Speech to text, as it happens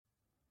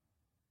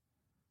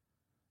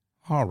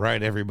All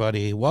right,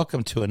 everybody.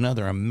 Welcome to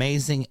another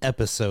amazing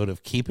episode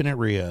of Keeping It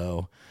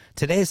Rio.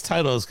 Today's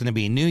title is going to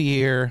be New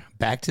Year,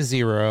 Back to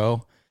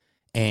Zero,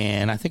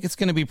 and I think it's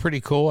going to be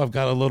pretty cool. I've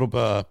got a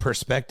little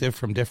perspective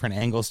from different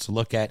angles to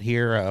look at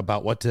here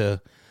about what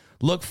to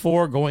look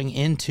for going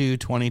into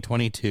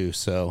 2022.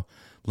 So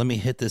let me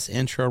hit this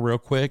intro real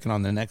quick, and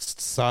on the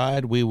next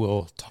side, we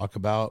will talk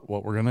about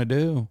what we're going to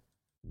do.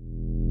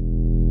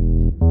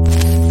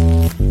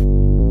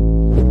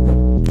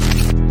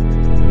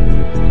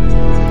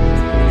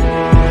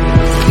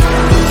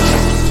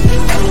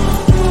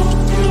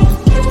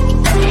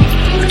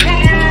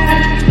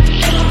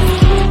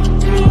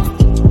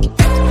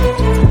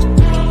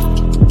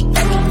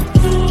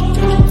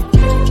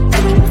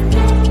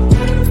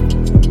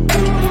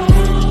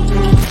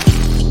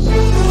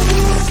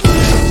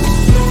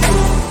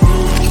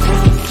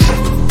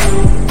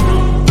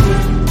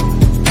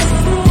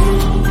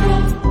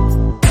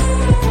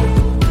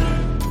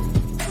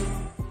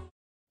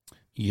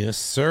 Yes,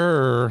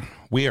 sir.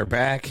 We are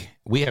back.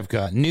 We have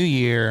got New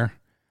Year,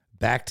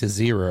 back to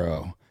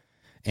zero.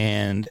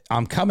 And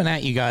I'm coming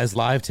at you guys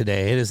live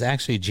today. It is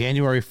actually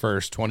January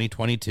 1st,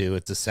 2022.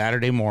 It's a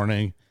Saturday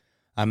morning.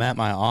 I'm at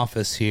my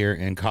office here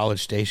in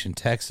College Station,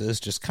 Texas,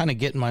 just kind of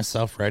getting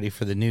myself ready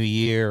for the new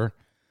year.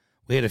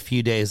 We had a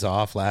few days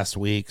off last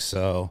week,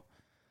 so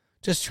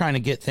just trying to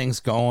get things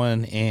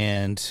going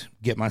and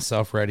get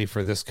myself ready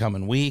for this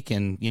coming week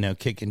and,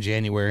 kicking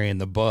January in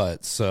the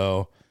butt.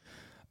 So,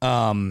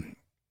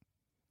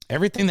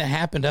 everything that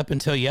happened up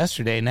until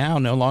yesterday now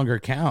no longer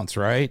counts,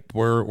 right?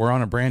 We're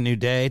on a brand new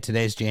day.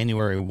 Today's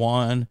January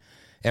 1.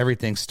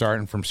 Everything's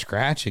starting from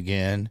scratch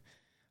again.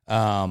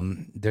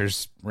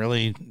 There's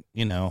really,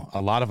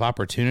 a lot of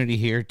opportunity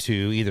here to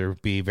either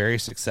be very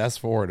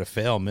successful or to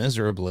fail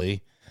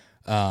miserably.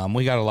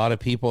 We got a lot of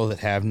people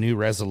that have new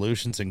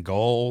resolutions and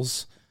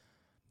goals.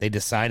 They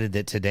decided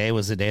that today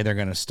was the day they're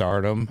going to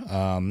start them.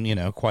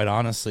 Quite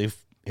honestly,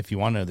 if you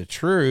want to know the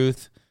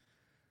truth,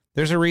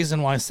 there's a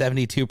reason why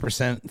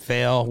 72%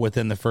 fail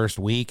within the first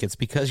week. It's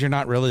because you're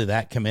not really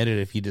that committed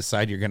if you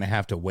decide you're going to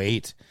have to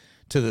wait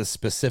to the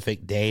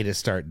specific day to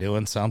start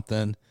doing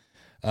something.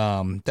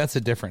 That's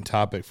a different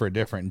topic for a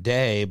different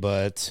day,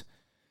 but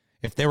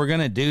if they were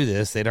going to do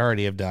this, they'd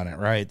already have done it,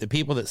 right? The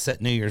people that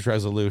set New Year's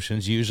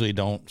resolutions usually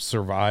don't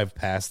survive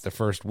past the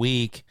first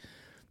week.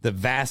 The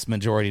vast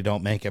majority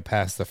don't make it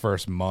past the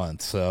first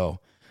month.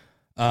 So,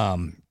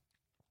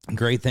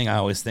 great thing I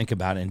always think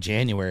about in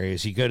January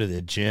is you go to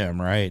the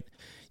gym, right?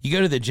 You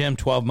go to the gym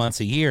 12 months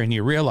a year and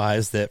you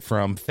realize that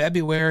from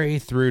February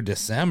through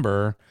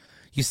December,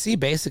 you see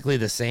basically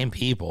the same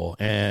people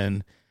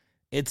and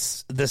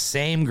it's the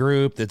same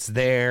group that's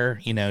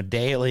there,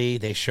 daily.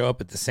 They show up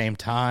at the same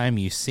time.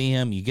 You see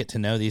them, you get to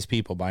know these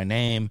people by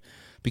name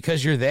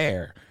because you're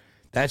there.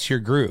 That's your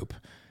group.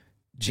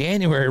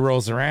 January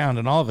rolls around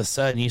and all of a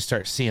sudden you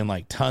start seeing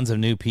like tons of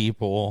new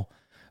people.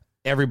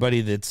 Everybody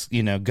that's,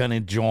 going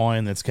to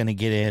join, that's going to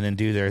get in and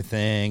do their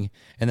thing.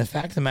 And the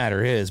fact of the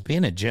matter is,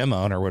 being a gym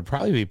owner would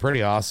probably be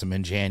pretty awesome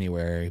in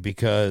January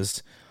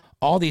because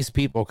all these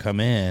people come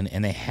in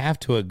and they have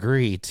to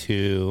agree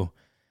to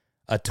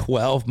a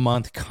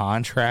 12-month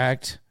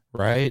contract,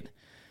 right?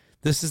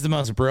 This is the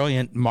most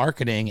brilliant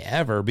marketing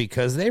ever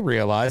because they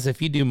realize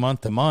if you do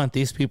month to month,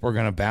 these people are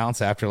going to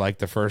bounce after like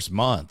the first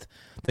month.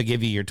 They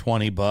give you your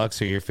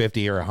 $20 or your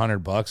 50 or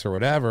 $100 or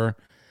whatever,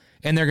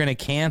 and they're going to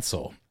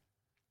cancel.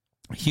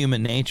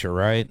 Human nature,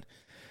 right?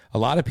 A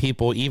lot of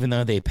people, even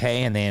though they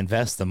pay and they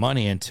invest the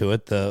money into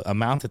it, the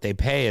amount that they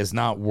pay is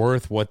not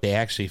worth what they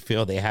actually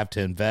feel they have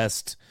to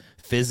invest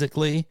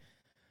physically,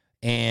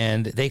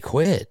 and they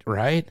quit,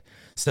 right?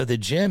 So the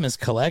gym is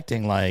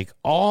collecting like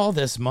all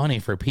this money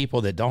for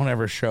people that don't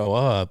ever show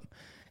up,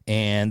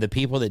 and the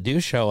people that do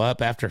show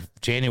up after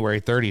January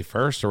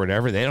 31st or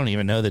whatever, they don't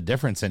even know the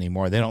difference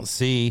anymore. They don't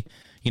see,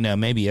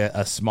 maybe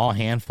a small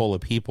handful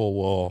of people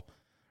will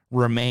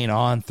remain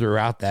on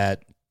throughout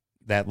that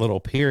little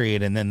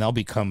period, and then they'll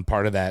become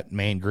part of that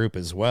main group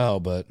as well.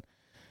 But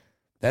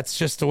that's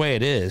just the way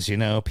it is.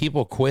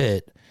 People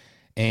quit.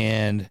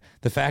 And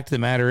the fact of the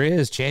matter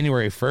is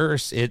January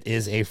 1st, it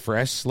is a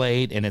fresh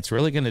slate, and it's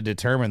really going to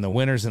determine the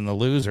winners and the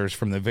losers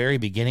from the very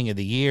beginning of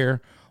the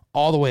year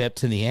all the way up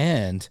to the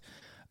end.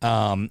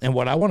 And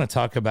what I want to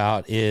talk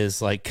about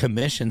is like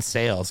commission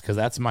sales, because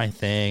that's my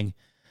thing.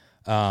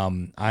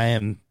 I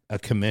am a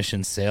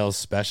commission sales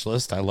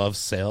specialist. I love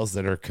sales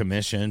that are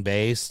commission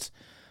based.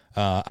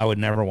 I would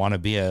never want to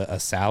be a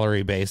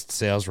salary-based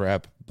sales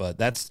rep, but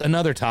that's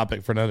another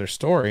topic for another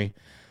story.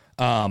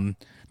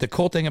 The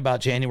cool thing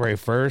about January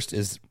 1st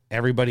is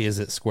everybody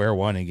is at square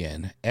one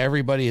again.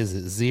 Everybody is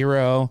at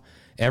zero.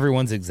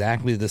 Everyone's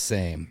exactly the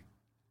same.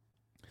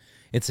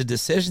 It's a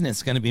decision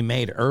that's going to be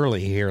made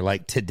early here,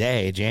 like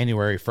today,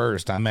 January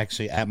 1st. I'm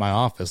actually at my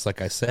office,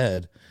 like I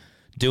said,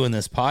 doing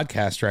this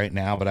podcast right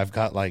now, but I've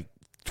got like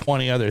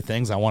 20 other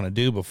things I want to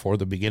do before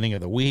the beginning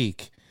of the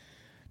week,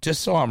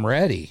 just so I'm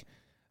ready.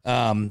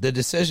 The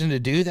decision to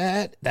do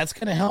that, that's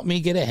going to help me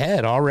get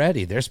ahead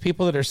already. There's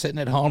people that are sitting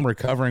at home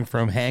recovering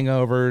from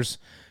hangovers,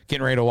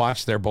 getting ready to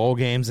watch their bowl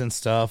games and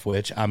stuff,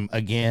 which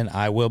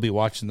I will be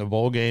watching the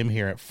bowl game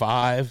here at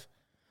 5.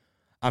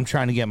 I'm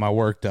trying to get my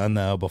work done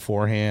though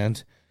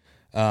beforehand.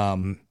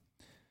 There's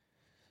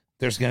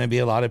going to be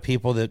a lot of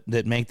people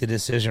that make the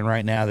decision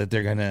right now that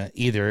they're going to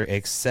either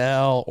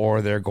excel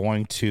or they're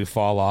going to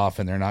fall off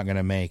and they're not going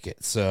to make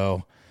it.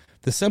 So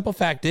the simple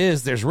fact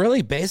is there's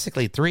really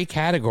basically 3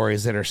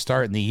 categories that are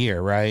starting the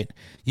year, right?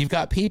 You've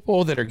got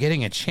people that are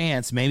getting a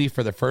chance maybe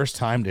for the first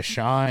time to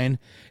shine.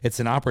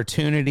 It's an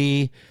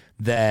opportunity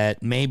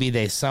that maybe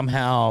they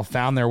somehow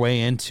found their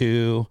way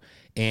into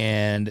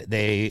and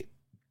they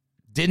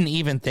didn't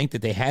even think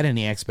that they had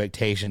any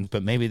expectations,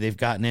 but maybe they've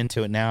gotten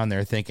into it now and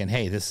they're thinking,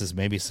 hey, this is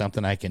maybe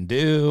something I can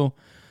do.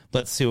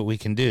 Let's see what we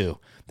can do.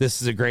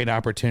 This is a great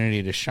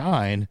opportunity to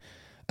shine.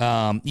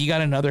 You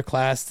got another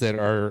class that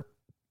are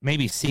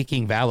maybe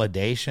seeking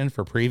validation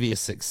for previous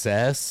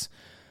success,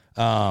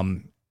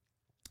 trying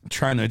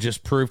to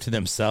just prove to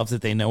themselves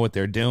that they know what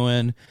they're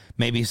doing.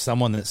 Maybe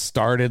someone that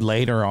started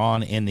later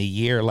on in the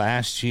year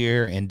last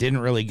year and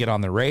didn't really get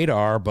on the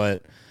radar,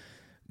 but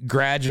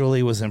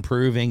gradually was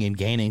improving and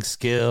gaining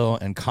skill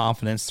and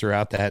confidence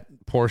throughout that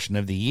portion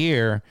of the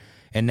year.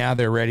 And now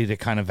they're ready to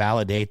kind of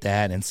validate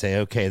that and say,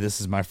 okay,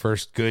 this is my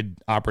first good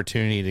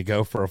opportunity to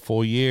go for a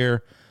full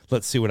year.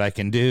 Let's see what I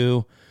can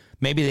do.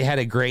 Maybe they had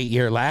a great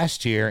year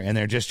last year and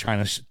they're just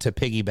trying to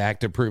piggyback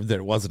to prove that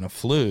it wasn't a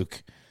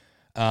fluke.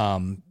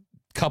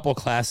 Couple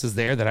classes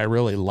there that I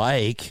really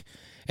like.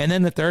 And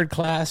then the third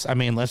class, I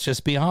mean, let's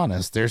just be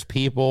honest. There's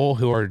people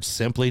who are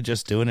simply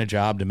just doing a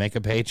job to make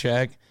a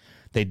paycheck.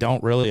 They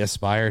don't really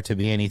aspire to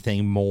be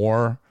anything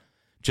more.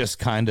 Just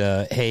kind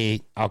of,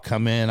 hey, I'll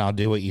come in, I'll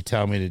do what you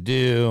tell me to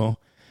do,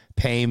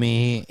 pay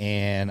me,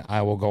 and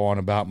I will go on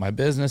about my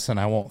business and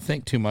I won't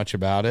think too much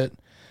about it.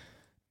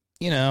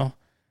 You know,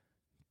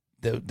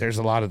 there's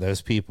a lot of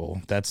those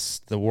people. That's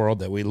the world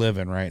that we live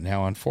in right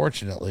now,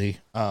 unfortunately.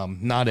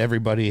 Not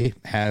everybody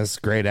has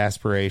great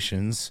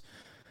aspirations.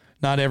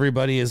 Not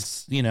everybody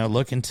is,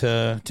 looking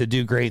to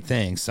do great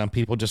things. Some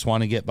people just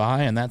want to get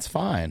by, and that's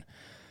fine.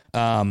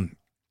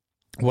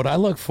 What I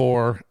look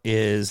for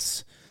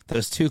is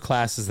those 2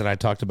 classes that I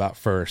talked about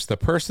first. The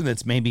person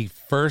that's maybe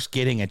first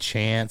getting a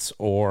chance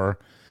or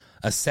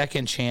a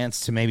second chance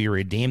to maybe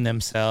redeem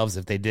themselves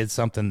if they did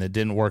something that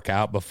didn't work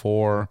out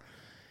before,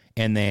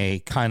 and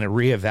they kind of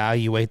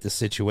reevaluate the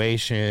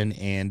situation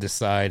and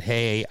decide,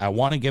 hey, I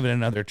want to give it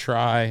another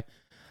try.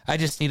 I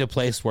just need a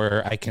place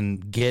where I can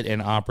get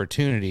an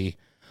opportunity.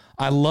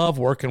 I love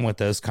working with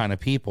those kind of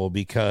people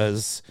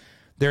because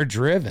they're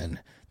driven.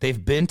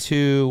 They've been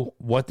to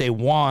what they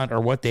want or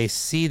what they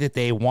see that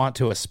they want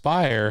to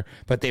aspire,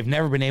 but they've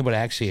never been able to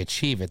actually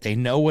achieve it. They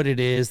know what it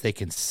is. They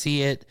can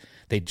see it.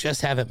 They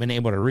just haven't been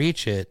able to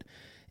reach it.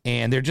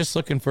 And they're just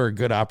looking for a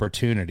good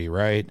opportunity,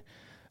 right?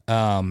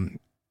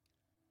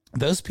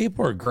 Those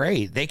people are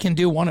great. They can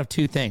do one of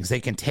 2 things. They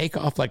can take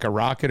off like a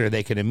rocket or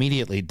they can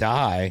immediately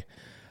die.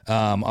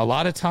 A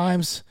lot of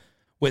times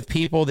with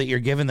people that you're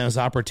giving those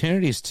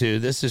opportunities to,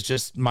 this is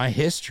just my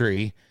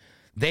history.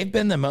 They've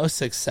been the most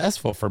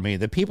successful for me.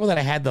 The people that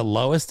I had the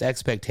lowest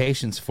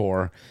expectations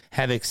for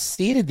have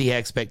exceeded the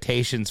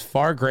expectations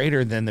far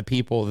greater than the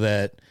people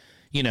that,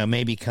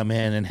 maybe come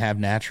in and have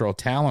natural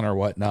talent or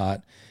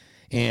whatnot.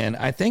 And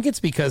I think it's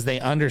because they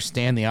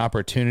understand the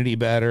opportunity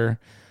better.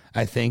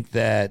 I think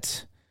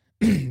that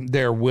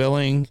they're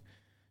willing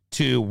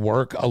to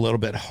work a little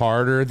bit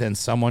harder than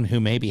someone who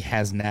maybe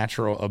has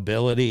natural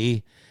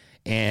ability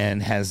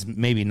and has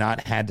maybe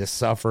not had to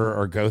suffer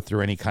or go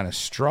through any kind of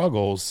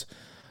struggles.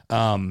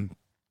 I've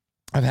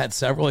had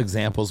several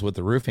examples with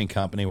the roofing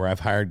company where I've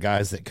hired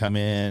guys that come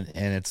in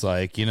and it's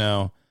like,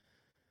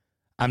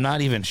 I'm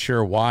not even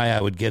sure why I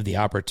would give the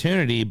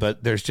opportunity,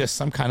 but there's just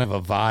some kind of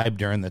a vibe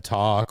during the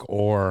talk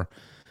or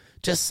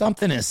just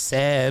something is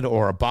said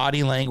or a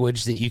body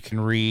language that you can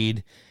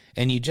read.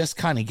 And you just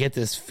kind of get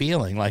this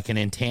feeling like an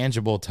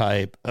intangible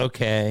type.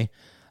 Okay,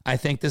 I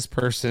think this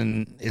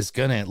person is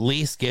going to at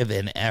least give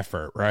an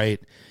effort, right?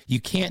 You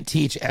can't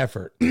teach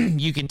effort.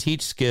 You can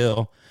teach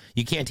skill.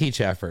 You can't teach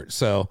effort.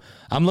 So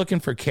I'm looking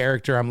for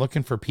character. I'm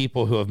looking for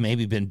people who have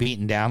maybe been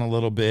beaten down a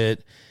little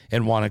bit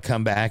and want to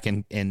come back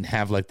and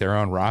have like their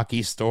own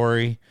Rocky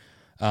story.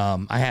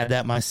 I had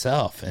that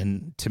myself.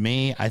 And to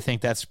me, I think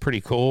that's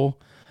pretty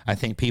cool. I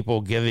think people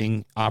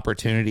giving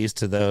opportunities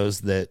to those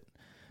that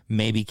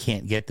maybe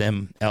can't get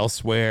them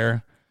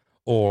elsewhere,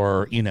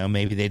 or,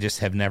 maybe they just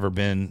have never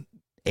been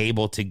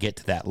able to get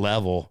to that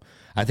level.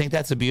 I think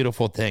that's a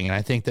beautiful thing. And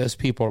I think those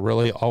people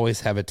really always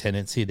have a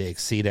tendency to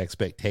exceed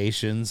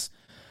expectations.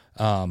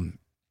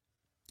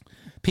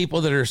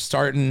 People that are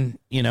starting,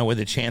 with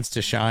a chance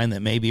to shine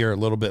that maybe are a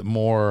little bit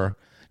more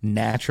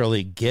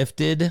naturally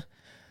gifted.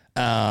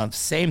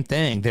 Same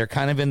thing. They're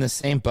kind of in the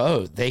same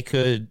boat. They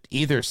could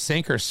either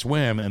sink or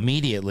swim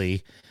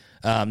immediately.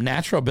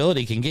 Natural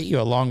ability can get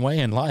you a long way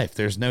in life.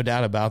 There's no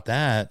doubt about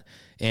that.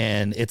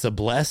 And it's a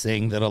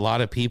blessing that a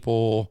lot of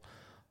people,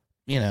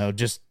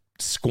 just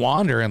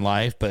squander in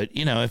life. But,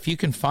 you know, if you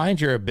can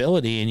find your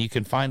ability and you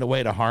can find a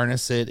way to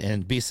harness it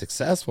and be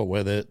successful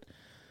with it,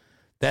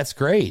 that's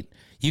great.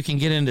 You can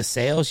get into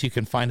sales. You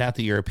can find out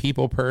that you're a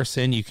people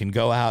person. You can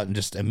go out and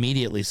just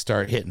immediately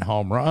start hitting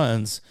home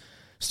runs,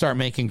 start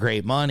making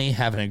great money,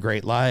 having a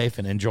great life,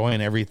 and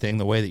enjoying everything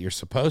the way that you're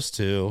supposed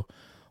to.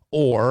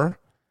 Or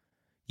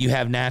you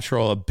have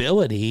natural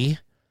ability,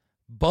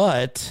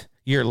 but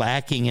you're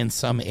lacking in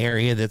some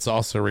area that's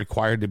also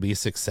required to be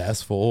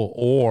successful,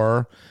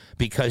 or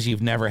because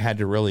you've never had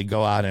to really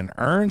go out and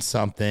earn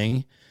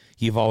something,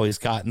 you've always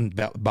gotten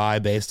by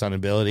based on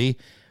ability.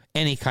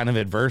 Any kind of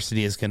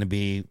adversity is going to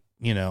be,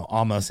 you know,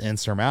 almost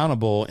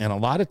insurmountable. And a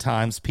lot of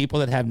times people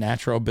that have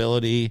natural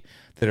ability,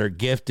 that are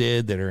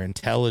gifted, that are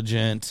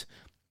intelligent,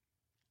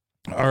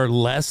 are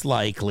less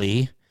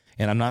likely.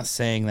 And I'm not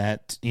saying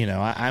that, you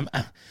know,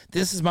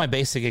 this is my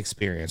basic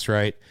experience,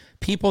 right?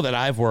 People that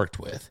I've worked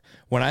with,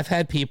 when I've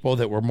had people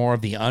that were more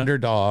of the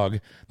underdog,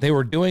 they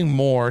were doing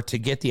more to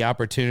get the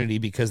opportunity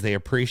because they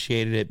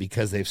appreciated it,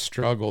 because they've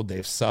struggled,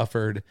 they've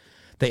suffered.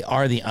 They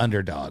are the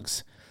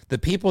underdogs. The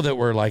people that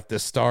were like the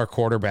star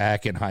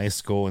quarterback in high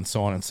school and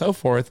so on and so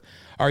forth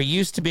are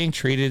used to being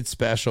treated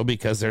special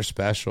because they're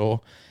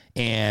special.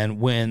 And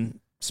when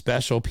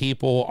special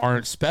people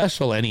aren't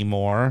special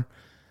anymore,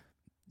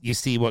 you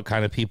see what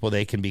kind of people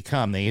they can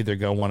become. They either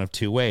go one of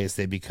two ways.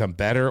 They become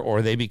better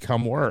or they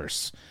become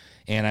worse.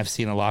 And I've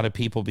seen a lot of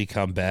people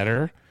become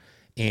better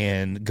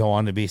and go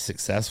on to be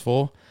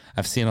successful.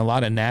 I've seen a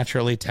lot of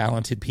naturally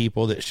talented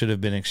people that should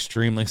have been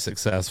extremely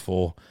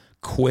successful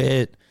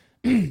quit,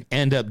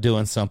 end up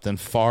doing something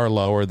far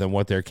lower than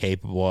what they're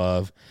capable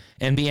of,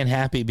 and being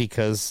happy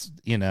because,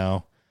 you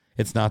know,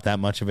 it's not that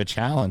much of a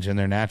challenge and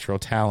their natural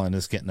talent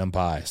is getting them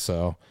by.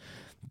 So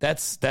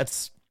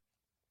that's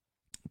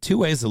two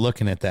ways of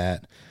looking at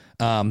that.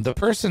 The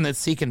person that's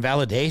seeking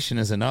validation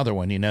is another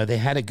one. You know, they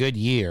had a good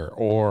year,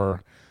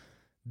 or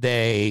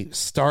they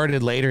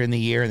started later in the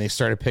year and they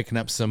started picking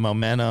up some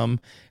momentum.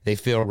 They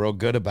feel real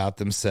good about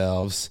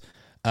themselves.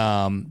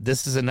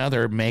 This is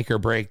another make or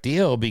break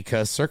deal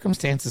because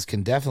circumstances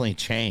can definitely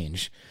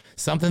change.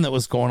 Something that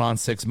was going on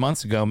 6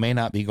 months ago may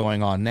not be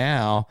going on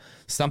now.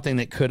 Something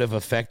that could have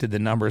affected the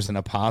numbers in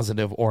a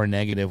positive or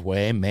negative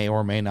way may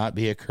or may not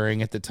be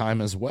occurring at the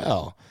time as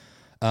well.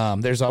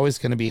 There's always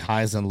going to be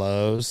highs and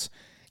lows.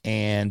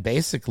 And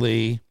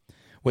basically,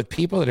 with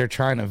people that are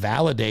trying to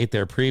validate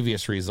their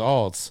previous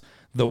results,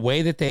 the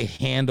way that they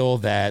handle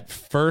that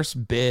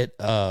first bit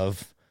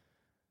of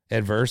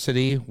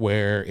adversity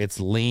where it's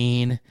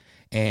lean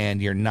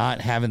and you're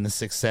not having the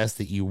success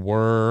that you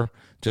were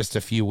just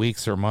a few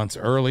weeks or months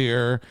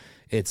earlier,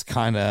 it's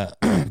kind of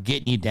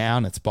getting you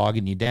down. It's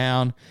bogging you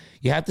down.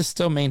 You have to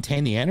still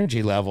maintain the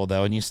energy level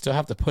though, and you still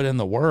have to put in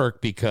the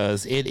work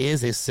because it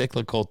is a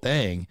cyclical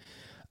thing.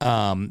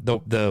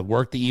 The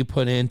work that you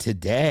put in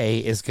today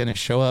is going to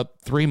show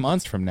up 3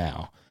 months from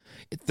now.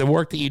 The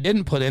work that you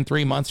didn't put in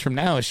 3 months from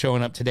now is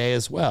showing up today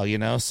as well, you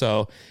know?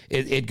 So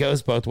it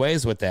goes both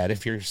ways with that.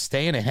 If you're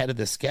staying ahead of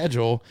the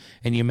schedule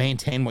and you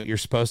maintain what you're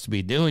supposed to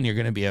be doing, you're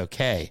going to be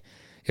okay.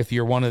 If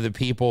you're one of the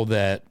people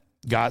that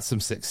got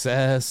some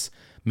success,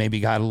 maybe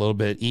got a little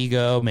bit of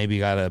ego, maybe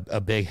got a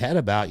big head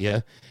about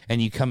you,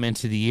 and you come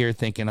into the year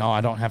thinking, oh,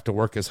 I don't have to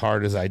work as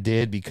hard as I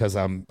did because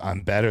I'm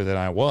better than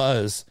I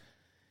was,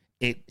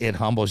 it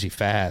humbles you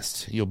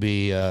fast. You'll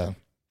be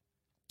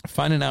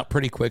finding out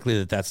pretty quickly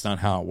that that's not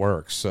how it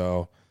works.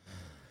 So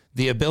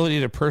the ability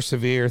to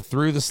persevere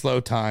through the slow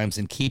times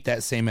and keep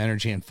that same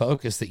energy and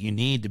focus that you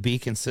need to be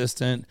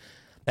consistent,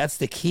 that's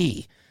the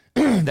key.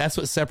 That's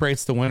what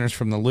separates the winners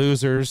from the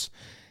losers.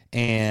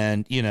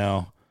 And, you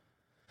know,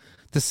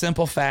 the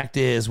simple fact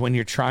is when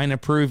you're trying to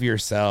prove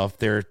yourself,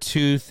 there are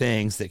two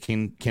things that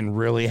can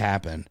really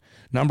happen.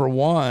 Number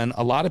one,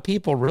 a lot of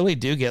people really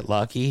do get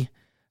lucky.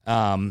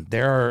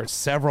 There are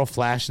several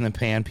flash in the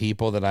pan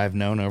people that I've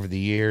known over the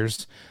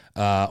years,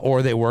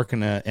 or they work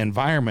in an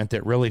environment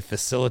that really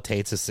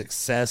facilitates a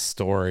success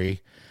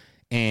story,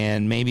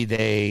 and maybe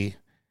they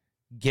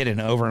get an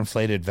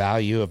overinflated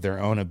value of their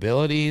own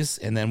abilities.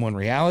 And then when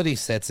reality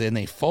sets in,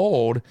 they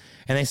fold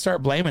and they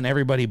start blaming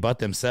everybody but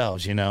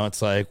themselves. You know,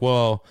 it's like,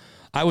 well,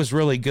 I was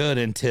really good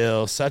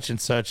until such and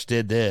such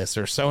did this,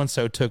 or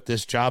so-and-so took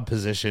this job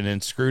position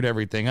and screwed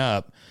everything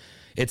up.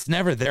 It's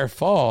never their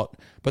fault.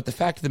 But the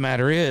fact of the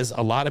matter is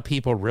a lot of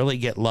people really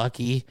get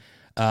lucky.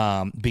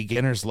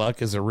 Beginner's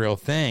luck is a real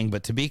thing,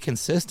 but to be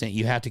consistent,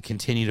 you have to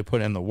continue to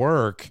put in the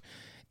work.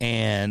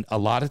 And a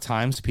lot of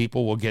times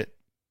people will get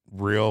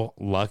real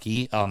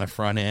lucky on the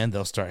front end.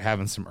 They'll start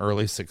having some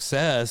early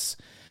success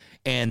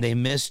and they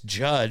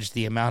misjudge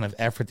the amount of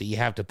effort that you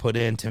have to put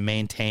in to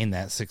maintain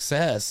that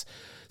success.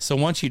 So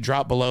once you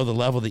drop below the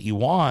level that you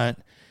want,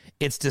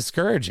 it's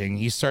discouraging.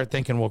 You start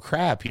thinking, well,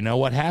 crap, you know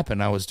what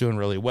happened? I was doing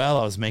really well.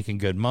 I was making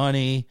good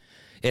money.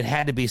 It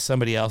had to be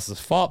somebody else's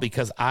fault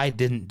because I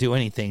didn't do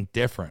anything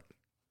different.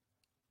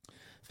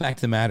 Fact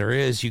of the matter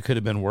is, you could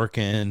have been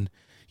working,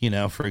 you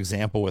know, for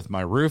example, with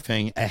my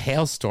roofing, a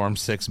hailstorm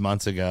 6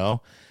 months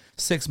ago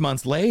 6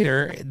 months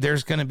later,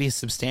 there's going to be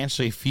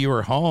substantially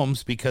fewer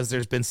homes because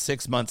there's been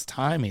 6 months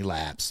time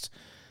elapsed.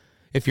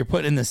 If you're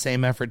putting in the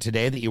same effort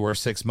today that you were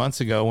 6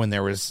 months ago when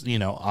there was,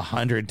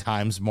 100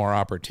 times more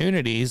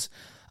opportunities,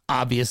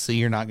 obviously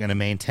you're not going to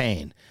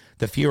maintain.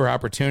 The fewer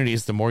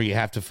opportunities, the more you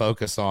have to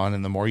focus on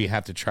and the more you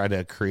have to try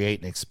to create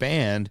and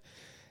expand.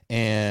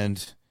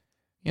 And,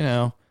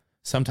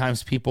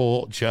 sometimes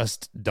people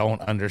just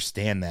don't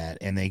understand that,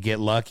 and they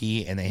get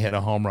lucky and they hit a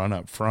home run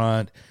up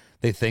front.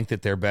 They think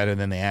that they're better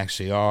than they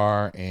actually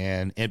are,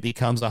 and it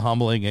becomes a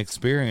humbling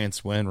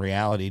experience when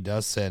reality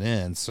does set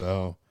in.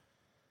 So,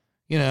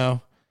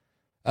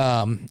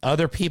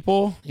 other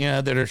people,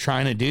 that are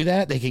trying to do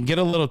that, they can get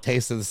a little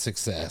taste of the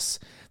success.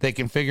 They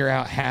can figure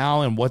out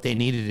how and what they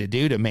needed to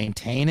do to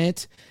maintain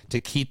it,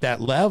 to keep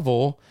that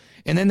level.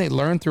 And then they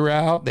learn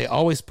throughout. They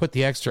always put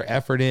the extra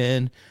effort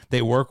in.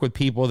 They work with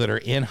people that are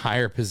in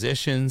higher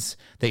positions.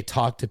 They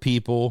talk to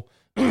people,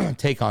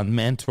 take on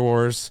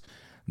mentors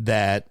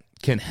that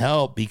can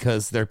help,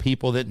 because they're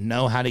people that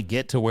know how to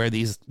get to where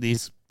these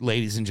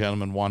ladies and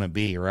gentlemen want to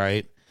be,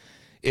 right?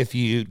 If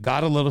you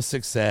got a little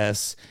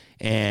success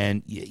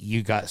and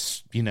you got,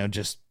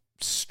 just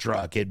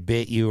struck, it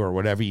bit you or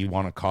whatever you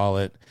want to call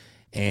it,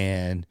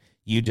 and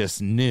you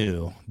just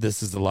knew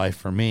this is the life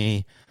for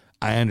me.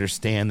 I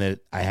understand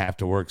that I have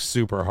to work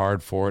super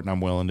hard for it and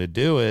I'm willing to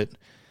do it.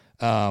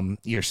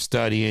 You're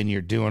studying,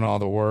 you're doing all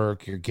the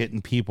work, you're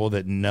getting people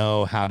that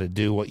know how to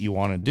do what you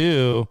want to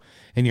do,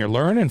 and you're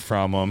learning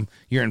from them.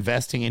 You're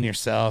investing in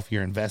yourself,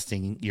 you're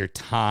investing your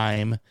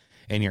time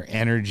and your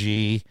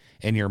energy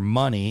and your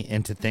money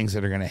into things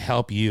that are going to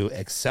help you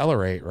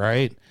accelerate,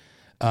 right?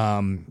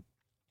 A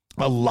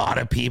lot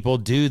of people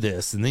do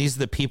this, and these are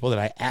the people that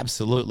I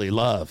absolutely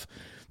love.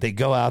 They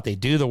go out, they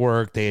do the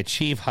work, they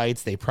achieve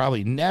heights they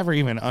probably never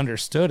even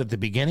understood at the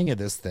beginning of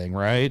this thing,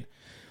 right?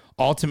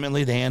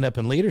 Ultimately, they end up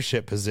in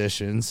leadership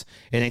positions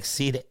and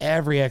exceed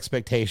every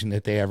expectation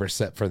that they ever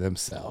set for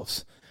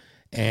themselves.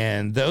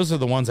 And those are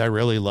the ones I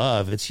really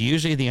love. It's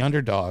usually the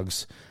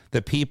underdogs,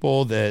 the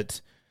people that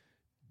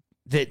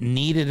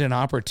needed an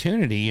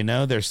opportunity.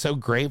 They're so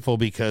grateful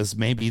because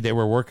maybe they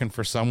were working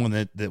for someone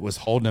that was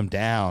holding them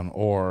down,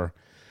 or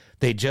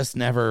they just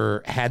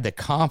never had the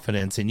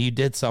confidence, and you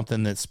did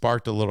something that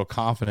sparked a little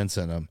confidence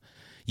in them.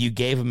 You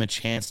gave them a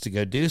chance to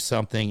go do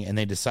something, and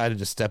they decided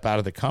to step out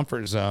of the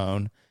comfort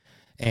zone.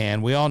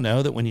 And we all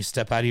know that when you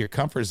step out of your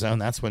comfort zone,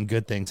 that's when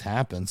good things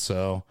happen.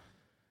 So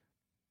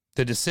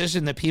the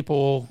decision that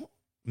people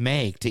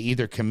make to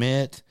either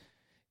commit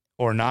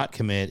or not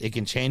commit, it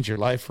can change your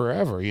life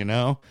forever.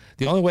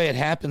 The only way it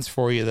happens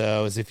for you,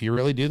 though, is if you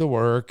really do the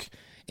work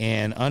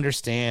and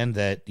understand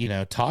that,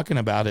 talking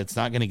about it's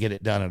not going to get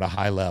it done at a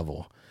high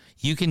level.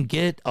 You can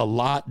get a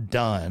lot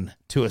done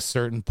to a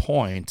certain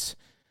point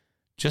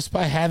just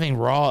by having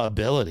raw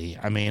ability.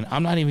 I mean,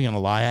 I'm not even going to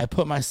lie. I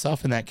put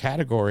myself in that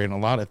category in a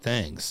lot of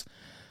things.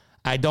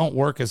 I don't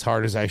work as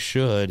hard as I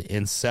should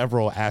in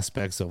several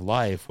aspects of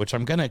life, which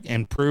I'm going to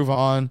improve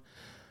on.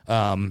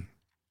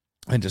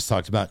 I just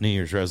talked about New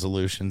Year's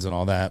resolutions and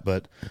all that,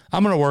 but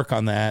I'm going to work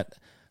on that.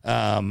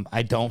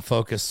 I don't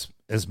focus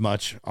as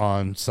much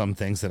on some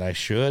things that I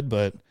should,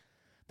 but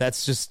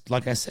that's just,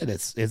 like I said,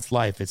 it's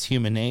life. It's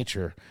human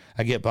nature.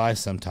 I get by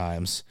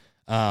sometimes.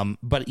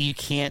 But you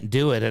can't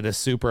do it at a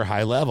super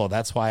high level.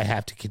 That's why I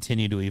have to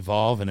continue to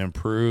evolve and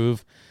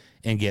improve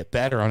and get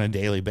better on a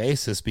daily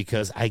basis,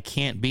 because I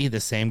can't be the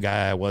same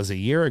guy I was a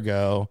year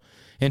ago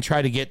and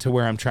try to get to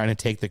where I'm trying to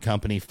take the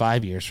company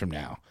 5 years from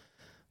now.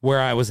 Where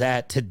I was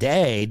at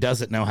today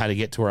doesn't know how to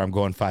get to where I'm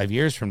going 5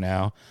 years from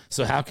now.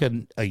 So how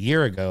could a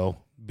year ago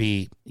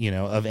be,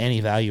 of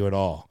any value at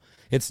all?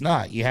 It's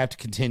not. You have to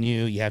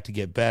continue, you have to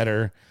get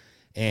better,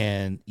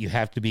 and you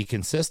have to be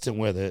consistent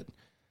with it.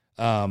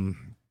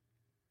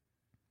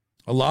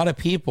 A lot of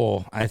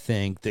people, I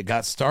think, that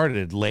got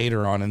started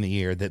later on in the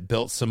year, that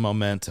built some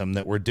momentum,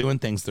 that were doing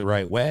things the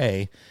right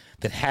way,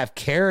 that have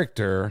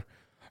character,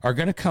 are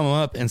going to come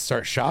up and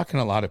start shocking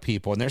a lot of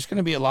people. And there's going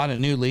to be a lot of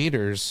new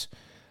leaders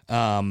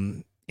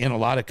in a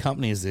lot of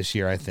companies this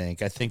year, I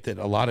think. I think that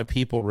a lot of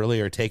people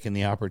really are taking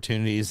the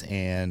opportunities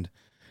and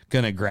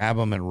going to grab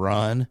them and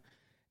run.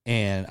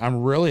 And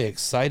I'm really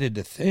excited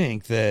to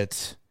think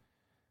that,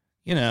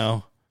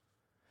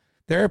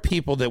 there are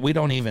people that we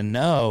don't even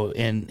know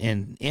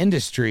in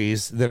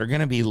industries that are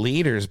going to be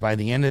leaders by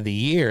the end of the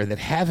year that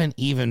haven't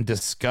even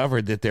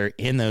discovered that they're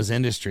in those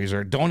industries,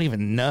 or don't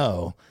even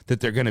know that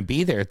they're going to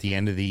be there at the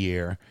end of the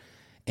year.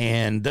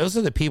 And those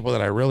are the people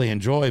that I really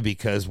enjoy,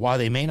 because while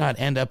they may not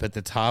end up at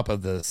the top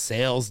of the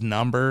sales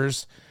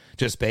numbers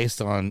just based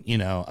on,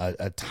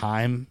 a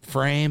time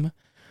frame,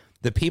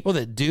 the people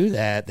that do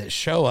that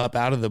show up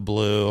out of the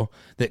blue,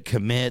 that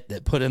commit,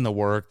 that put in the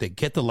work, that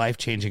get the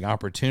life-changing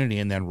opportunity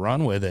and then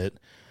run with it,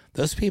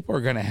 those people are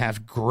going to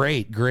have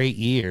great, great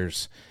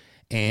years.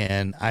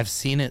 And I've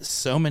seen it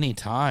so many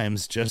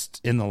times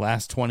just in the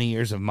last 20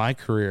 years of my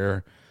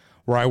career,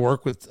 where I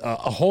work with a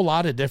whole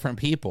lot of different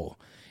people.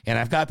 And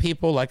I've got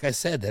people, like I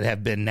said, that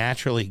have been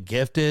naturally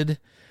gifted,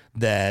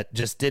 that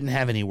just didn't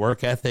have any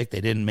work ethic.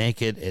 They didn't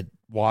make it. It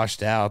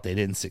washed out. They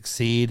didn't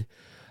succeed.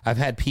 I've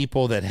had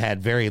people that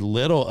had very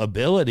little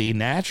ability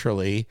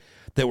naturally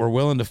that were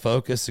willing to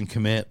focus and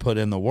commit, put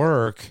in the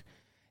work,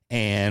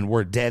 and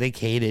were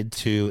dedicated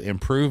to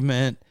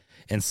improvement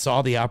and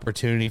saw the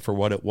opportunity for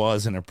what it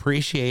was and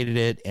appreciated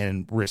it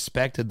and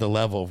respected the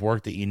level of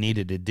work that you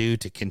needed to do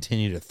to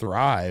continue to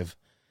thrive.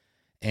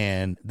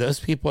 And those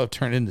people have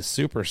turned into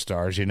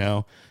superstars, you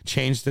know,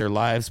 changed their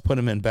lives, put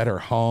them in better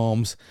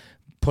homes,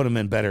 put them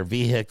in better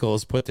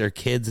vehicles, put their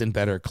kids in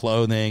better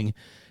clothing,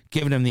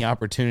 given them the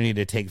opportunity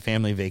to take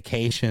family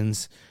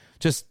vacations,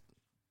 just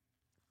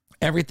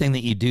everything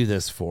that you do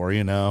this for,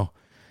 you know.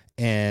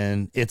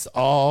 And it's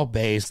all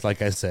based,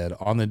 like I said,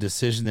 on the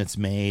decision that's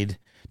made.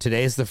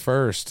 Today's the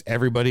first.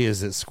 Everybody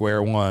is at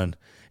square one.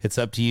 It's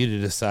up to you to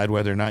decide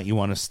whether or not you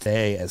want to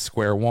stay at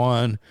square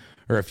one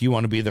or if you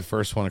want to be the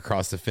first one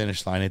across the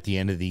finish line at the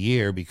end of the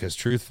year, because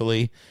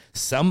truthfully,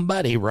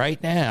 somebody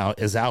right now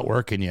is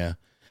outworking you.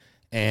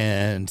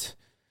 And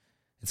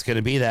it's going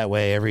to be that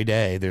way every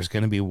day. There's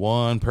going to be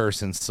one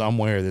person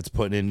somewhere that's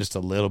putting in just a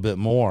little bit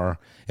more.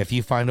 If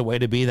you find a way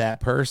to be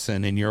that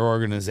person in your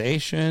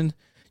organization,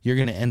 you're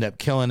going to end up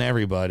killing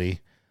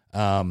everybody.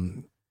 But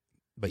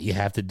you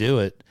have to do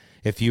it.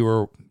 If you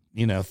were,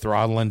 you know,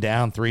 throttling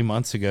down 3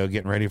 months ago,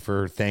 getting ready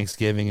for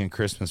Thanksgiving and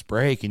Christmas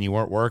break, and you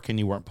weren't working,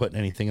 you weren't putting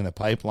anything in the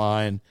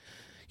pipeline,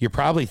 you're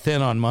probably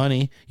thin on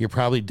money. You're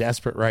probably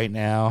desperate right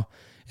now.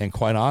 And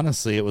quite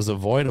honestly, it was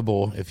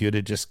avoidable if you'd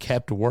have just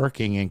kept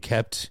working and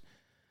kept,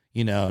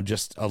 you know,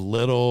 just a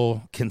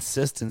little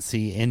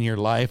consistency in your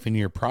life and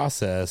your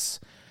process.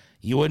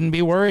 You wouldn't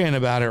be worrying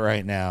about it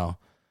right now.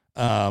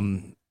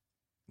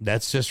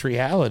 That's just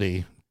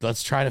reality.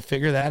 Let's try to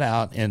figure that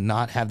out and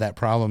not have that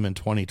problem in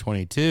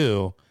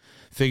 2022.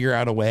 Figure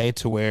out a way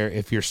to where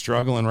if you're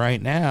struggling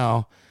right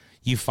now,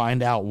 you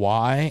find out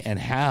why and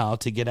how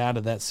to get out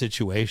of that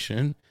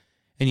situation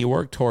and you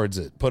work towards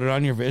it. Put it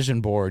on your vision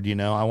board. You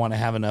know, I want to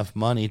have enough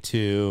money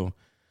to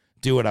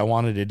do what I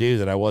wanted to do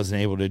that I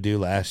wasn't able to do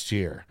last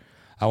year.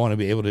 I want to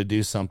be able to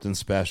do something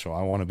special.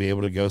 I want to be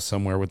able to go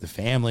somewhere with the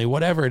family,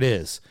 whatever it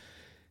is.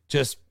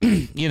 Just,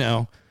 you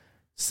know,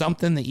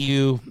 something that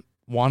you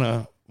want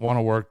to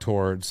work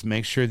towards.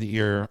 Make sure that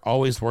you're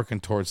always working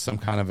towards some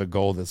kind of a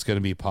goal that's going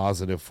to be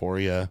positive for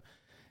you.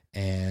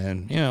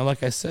 And, you know,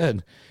 like I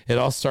said, it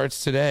all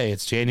starts today.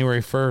 It's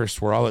January 1st.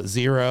 We're all at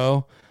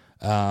zero.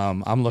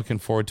 I'm looking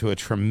forward to a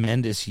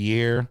tremendous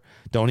year.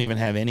 Don't even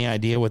have any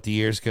idea what the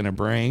year's going to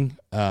bring.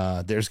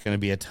 There's going to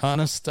be a ton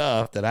of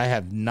stuff that I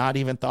have not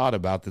even thought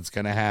about that's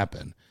going to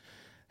happen.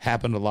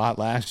 Happened a lot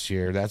last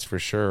year, that's for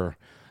sure.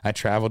 I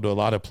traveled to a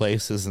lot of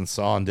places and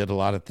saw and did a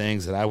lot of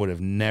things that I would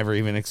have never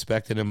even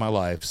expected in my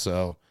life.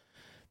 So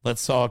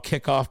let's all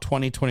kick off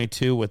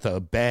 2022 with a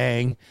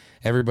bang.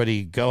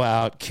 Everybody go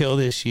out, kill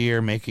this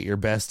year, make it your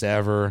best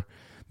ever.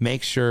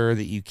 Make sure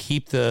that you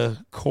keep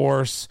the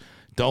course.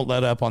 Don't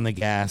let up on the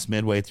gas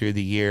midway through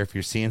the year if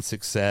you're seeing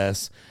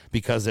success,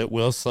 because it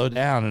will slow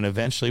down. And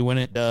eventually when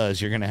it does,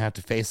 you're going to have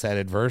to face that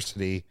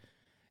adversity.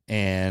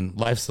 And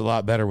life's a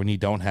lot better when you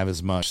don't have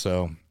as much.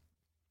 So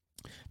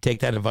take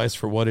that advice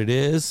for what it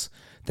is.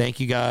 Thank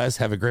you guys.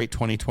 Have a great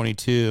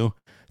 2022.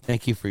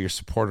 Thank you for your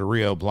support of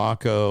Rio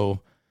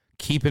Blanco,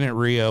 Keeping It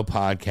Rio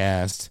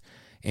podcast.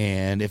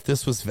 And if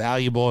this was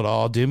valuable at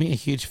all, do me a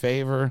huge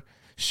favor.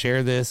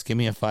 Share this. Give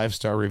me a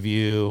 5-star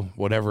review,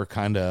 whatever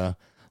kind of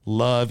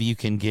love you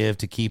can give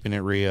to Keeping It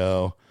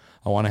Rio.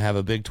 I want to have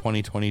a big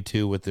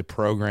 2022 with the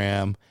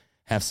program,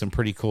 have some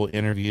pretty cool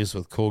interviews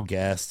with cool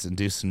guests, and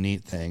do some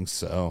neat things.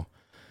 So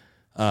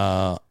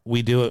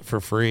we do it for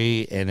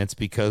free, and it's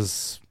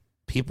because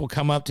people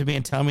come up to me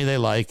and tell me they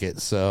like it.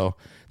 So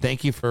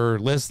thank you for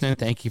listening.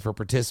 Thank you for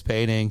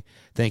participating.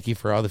 Thank you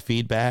for all the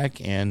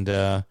feedback. And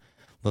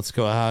let's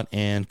go out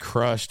and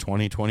crush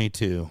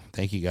 2022.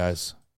 Thank you, guys.